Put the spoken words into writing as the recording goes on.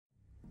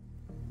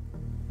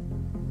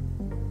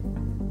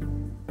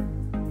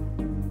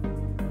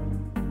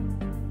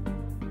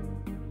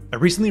I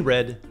recently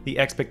read The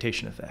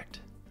Expectation Effect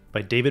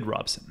by David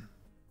Robson.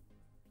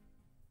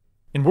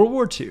 In World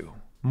War II,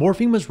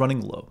 morphine was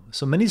running low,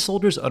 so many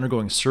soldiers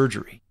undergoing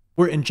surgery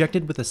were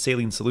injected with a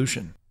saline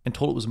solution and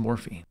told it was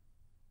morphine.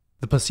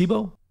 The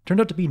placebo turned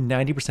out to be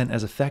 90%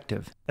 as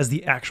effective as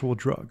the actual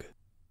drug.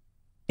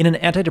 In an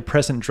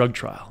antidepressant drug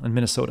trial in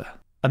Minnesota,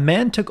 a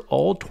man took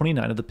all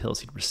 29 of the pills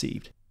he'd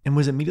received and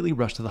was immediately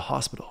rushed to the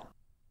hospital.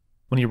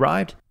 When he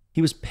arrived,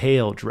 he was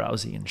pale,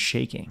 drowsy, and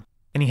shaking,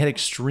 and he had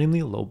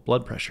extremely low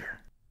blood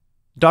pressure.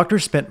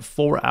 Doctors spent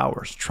 4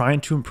 hours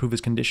trying to improve his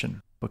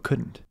condition, but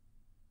couldn't.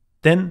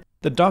 Then,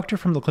 the doctor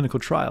from the clinical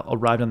trial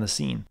arrived on the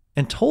scene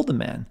and told the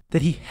man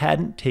that he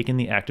hadn't taken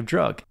the active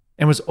drug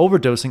and was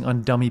overdosing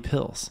on dummy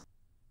pills.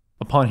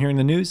 Upon hearing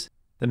the news,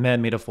 the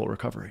man made a full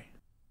recovery.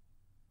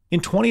 In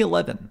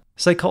 2011,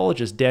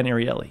 psychologist Dan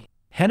Ariely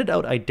handed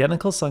out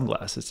identical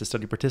sunglasses to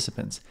study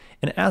participants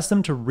and asked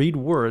them to read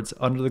words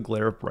under the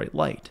glare of bright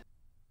light.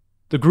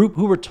 The group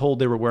who were told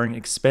they were wearing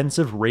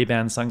expensive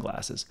Ray-Ban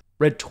sunglasses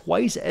read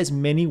twice as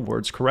many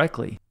words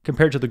correctly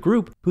compared to the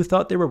group who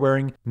thought they were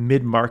wearing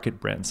mid-market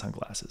brand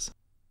sunglasses.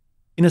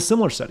 In a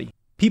similar study,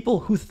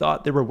 people who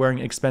thought they were wearing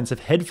expensive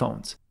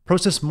headphones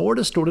processed more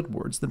distorted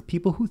words than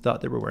people who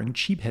thought they were wearing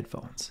cheap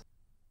headphones.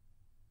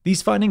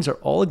 These findings are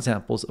all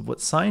examples of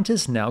what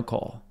scientists now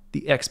call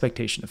the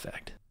expectation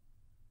effect.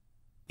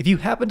 If you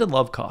happen to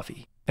love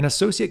coffee and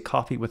associate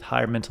coffee with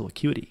higher mental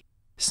acuity,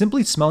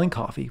 simply smelling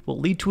coffee will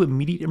lead to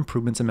immediate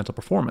improvements in mental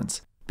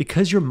performance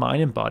because your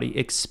mind and body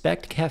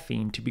expect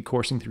caffeine to be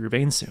coursing through your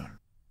veins soon.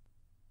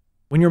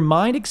 When your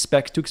mind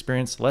expects to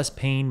experience less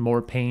pain,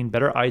 more pain,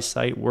 better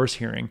eyesight, worse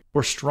hearing,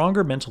 or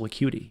stronger mental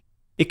acuity,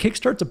 it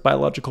kickstarts a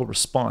biological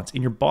response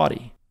in your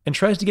body and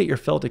tries to get your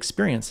felt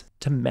experience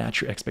to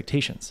match your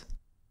expectations.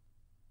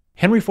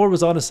 Henry Ford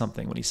was onto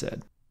something when he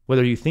said,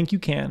 "Whether you think you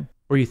can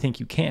or you think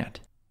you can't,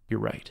 you're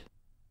right."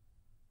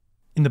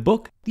 In the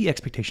book, The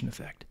Expectation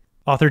Effect,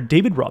 author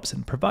David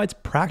Robson provides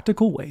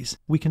practical ways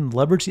we can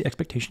leverage the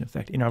expectation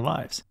effect in our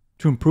lives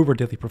to improve our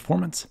daily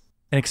performance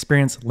and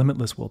experience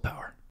limitless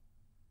willpower.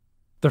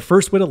 The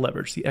first way to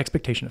leverage the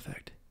expectation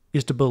effect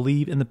is to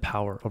believe in the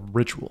power of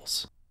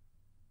rituals.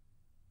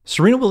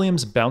 Serena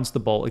Williams bounced the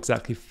ball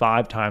exactly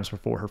 5 times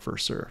before her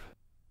first serve.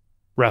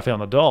 Rafael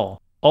Nadal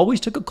always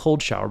took a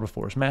cold shower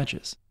before his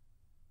matches.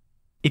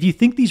 If you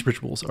think these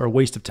rituals are a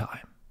waste of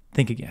time,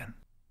 think again.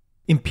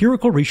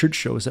 Empirical research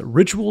shows that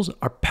rituals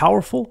are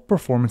powerful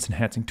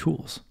performance-enhancing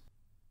tools.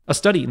 A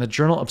study in the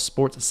Journal of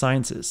Sports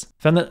Sciences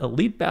found that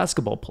elite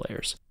basketball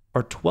players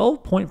are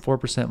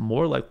 12.4%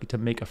 more likely to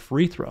make a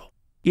free throw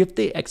if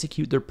they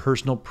execute their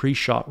personal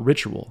pre-shot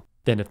ritual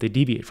than if they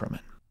deviate from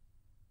it.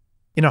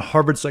 In a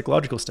Harvard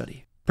psychological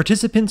study,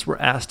 participants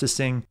were asked to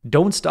sing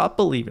 "Don't Stop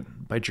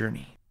Believin'" by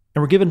Journey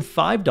and were given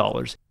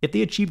 $5 if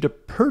they achieved a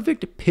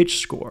perfect pitch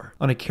score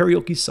on a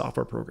karaoke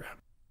software program.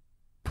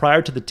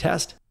 Prior to the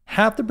test,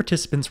 half the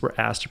participants were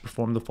asked to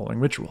perform the following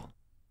ritual.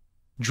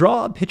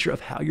 Draw a picture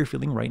of how you're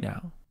feeling right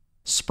now,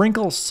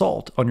 sprinkle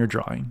salt on your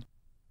drawing,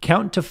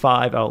 count to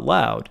 5 out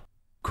loud,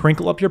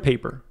 crinkle up your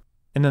paper,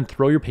 and then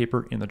throw your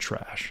paper in the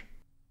trash.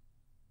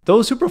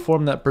 Those who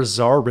performed that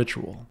bizarre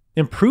ritual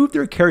improved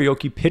their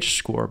karaoke pitch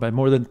score by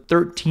more than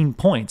 13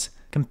 points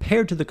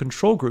compared to the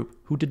control group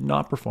who did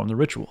not perform the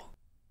ritual.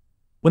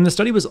 When the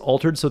study was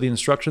altered so the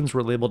instructions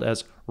were labeled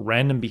as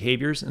random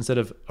behaviors instead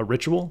of a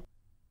ritual,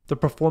 the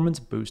performance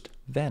boost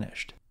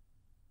vanished.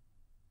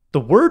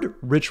 The word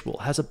ritual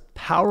has a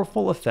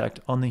powerful effect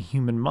on the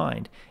human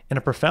mind and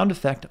a profound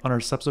effect on our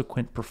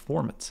subsequent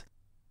performance.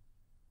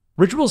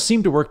 Rituals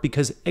seem to work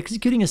because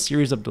executing a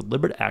series of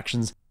deliberate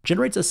actions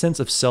generates a sense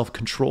of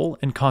self-control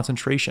and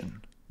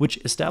concentration, which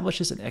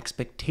establishes an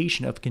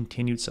expectation of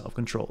continued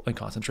self-control and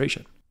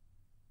concentration.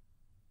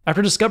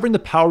 After discovering the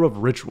power of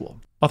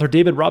ritual, author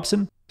David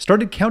Robson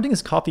started counting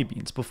his coffee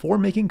beans before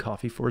making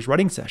coffee for his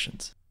writing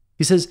sessions.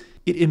 He says,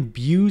 "It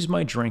imbues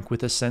my drink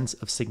with a sense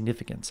of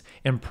significance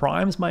and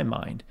primes my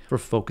mind for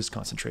focused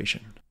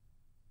concentration."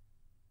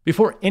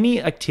 Before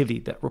any activity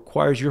that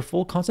requires your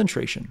full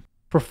concentration,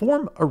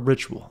 perform a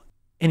ritual,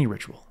 any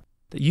ritual,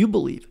 that you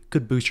believe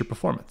could boost your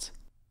performance.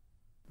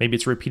 Maybe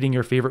it's repeating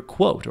your favorite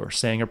quote or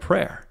saying a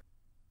prayer.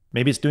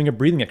 Maybe it's doing a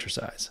breathing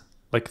exercise,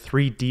 like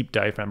 3 deep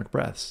diaphragmatic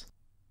breaths.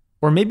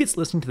 Or maybe it's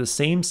listening to the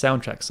same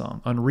soundtrack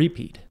song on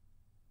repeat.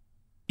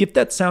 If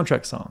that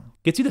soundtrack song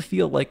gets you to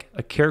feel like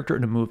a character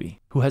in a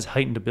movie who has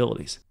heightened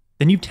abilities,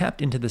 then you've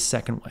tapped into the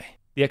second way.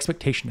 The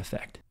expectation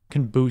effect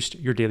can boost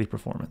your daily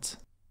performance.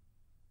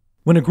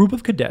 When a group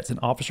of cadets in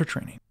officer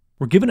training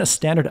were given a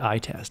standard eye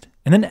test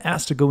and then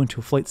asked to go into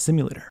a flight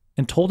simulator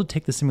and told to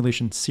take the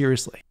simulation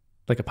seriously,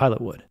 like a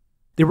pilot would,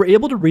 they were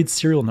able to read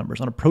serial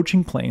numbers on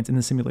approaching planes in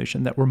the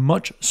simulation that were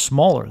much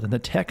smaller than the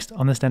text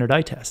on the standard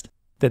eye test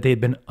that they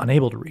had been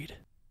unable to read.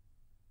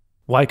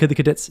 Why could the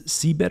cadets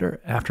see better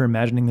after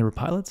imagining they were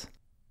pilots?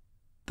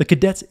 The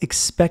cadets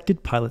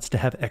expected pilots to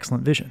have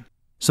excellent vision,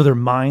 so their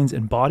minds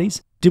and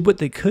bodies did what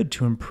they could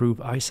to improve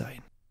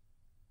eyesight.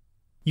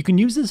 You can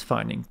use this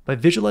finding by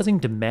visualizing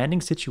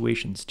demanding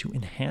situations to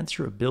enhance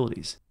your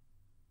abilities.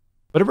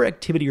 Whatever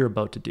activity you're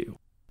about to do,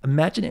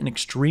 imagine an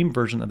extreme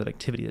version of that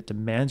activity that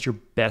demands your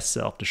best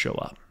self to show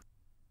up.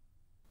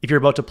 If you're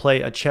about to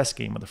play a chess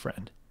game with a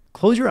friend,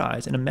 close your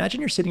eyes and imagine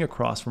you're sitting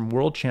across from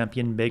world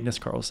champion Magnus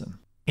Carlsen,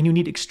 and you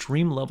need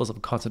extreme levels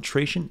of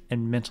concentration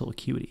and mental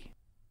acuity.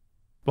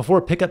 Before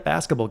a pickup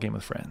basketball game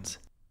with friends,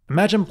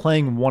 imagine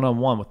playing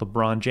one-on-one with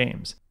LeBron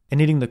James and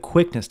needing the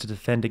quickness to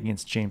defend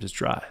against James's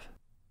drive.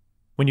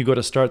 When you go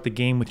to start the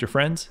game with your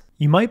friends,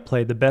 you might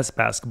play the best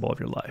basketball of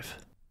your life.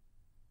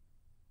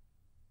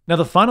 Now,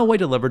 the final way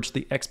to leverage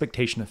the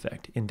expectation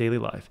effect in daily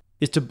life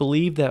is to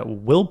believe that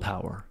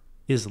willpower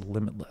is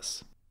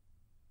limitless.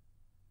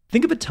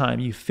 Think of a time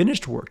you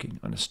finished working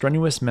on a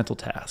strenuous mental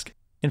task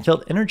and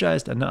felt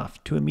energized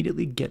enough to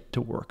immediately get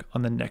to work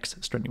on the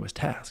next strenuous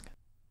task.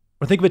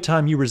 Or think of a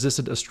time you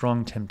resisted a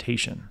strong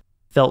temptation,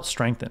 felt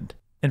strengthened,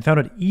 and found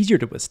it easier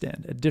to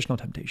withstand additional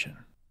temptation.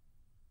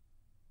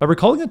 By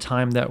recalling a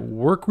time that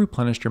work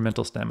replenished your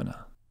mental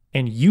stamina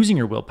and using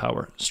your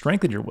willpower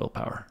strengthened your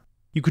willpower,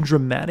 you can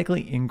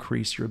dramatically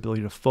increase your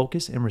ability to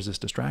focus and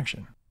resist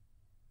distraction.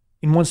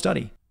 In one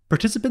study,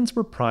 participants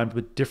were primed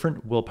with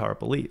different willpower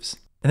beliefs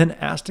and then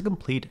asked to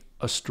complete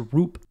a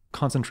Stroop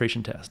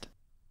concentration test.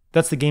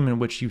 That's the game in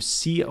which you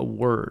see a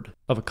word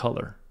of a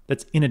color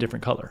that's in a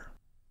different color,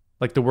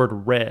 like the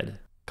word red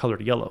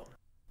colored yellow,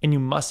 and you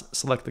must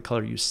select the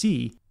color you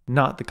see,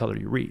 not the color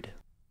you read.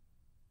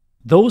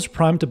 Those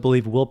primed to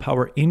believe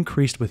willpower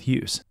increased with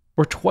use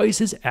were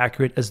twice as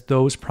accurate as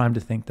those primed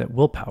to think that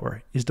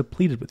willpower is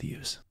depleted with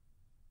use.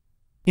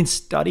 In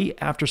study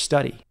after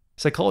study,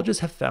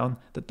 psychologists have found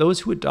that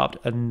those who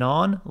adopt a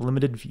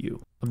non-limited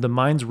view of the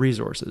mind's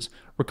resources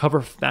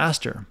recover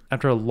faster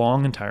after a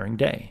long and tiring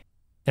day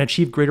and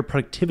achieve greater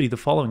productivity the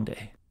following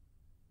day.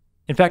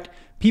 In fact,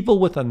 people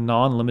with a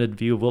non-limited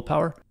view of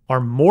willpower are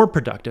more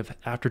productive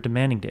after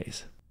demanding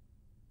days.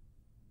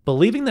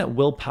 Believing that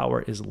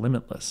willpower is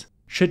limitless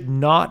should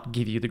not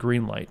give you the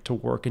green light to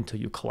work until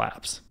you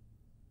collapse.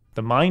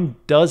 The mind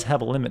does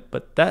have a limit,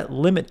 but that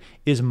limit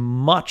is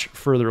much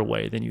further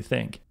away than you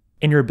think,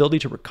 and your ability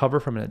to recover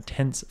from an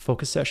intense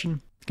focus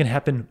session can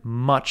happen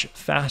much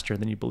faster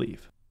than you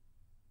believe.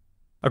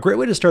 A great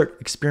way to start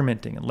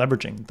experimenting and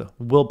leveraging the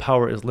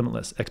willpower is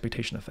limitless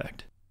expectation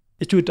effect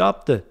is to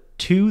adopt the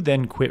to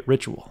then quit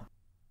ritual.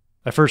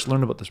 I first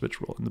learned about this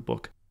ritual in the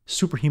book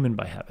Superhuman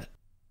by Habit.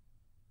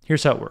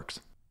 Here's how it works.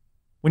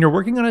 When you're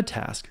working on a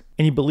task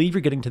and you believe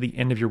you're getting to the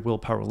end of your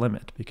willpower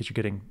limit because you're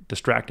getting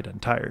distracted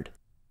and tired,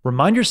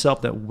 remind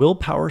yourself that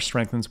willpower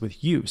strengthens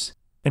with use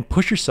and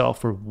push yourself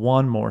for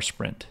one more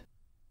sprint.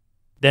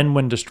 Then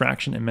when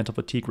distraction and mental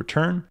fatigue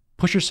return,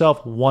 push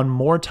yourself one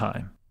more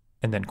time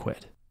and then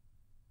quit.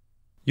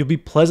 You'll be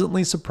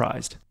pleasantly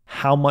surprised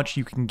how much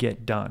you can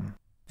get done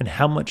and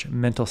how much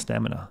mental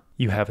stamina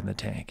you have in the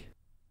tank.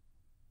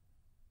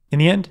 In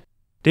the end,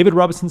 David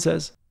Robson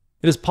says,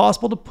 it is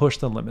possible to push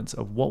the limits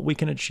of what we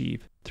can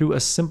achieve through a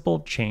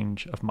simple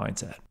change of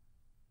mindset.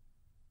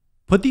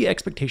 Put the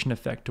expectation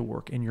effect to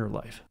work in your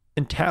life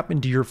and tap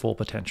into your full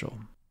potential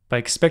by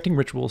expecting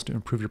rituals to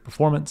improve your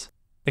performance,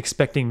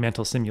 expecting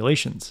mental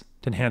simulations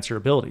to enhance your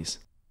abilities,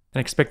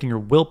 and expecting your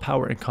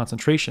willpower and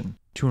concentration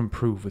to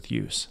improve with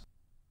use.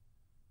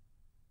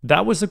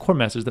 That was the core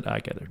message that I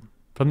gathered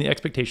from The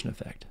Expectation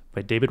Effect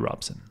by David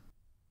Robson.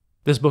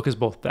 This book is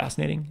both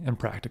fascinating and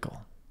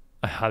practical.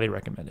 I highly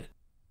recommend it.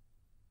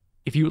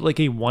 If you would like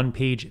a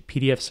one-page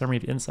PDF summary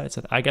of insights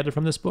that I gathered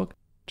from this book,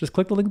 just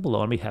click the link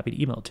below and I'll be happy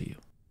to email it to you.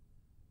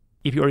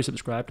 If you already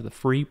subscribe to the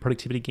free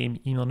Productivity Game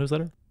email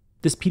newsletter,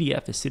 this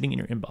PDF is sitting in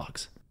your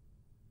inbox.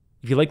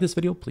 If you like this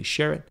video, please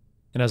share it.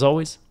 And as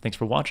always, thanks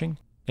for watching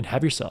and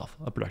have yourself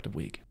a productive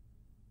week.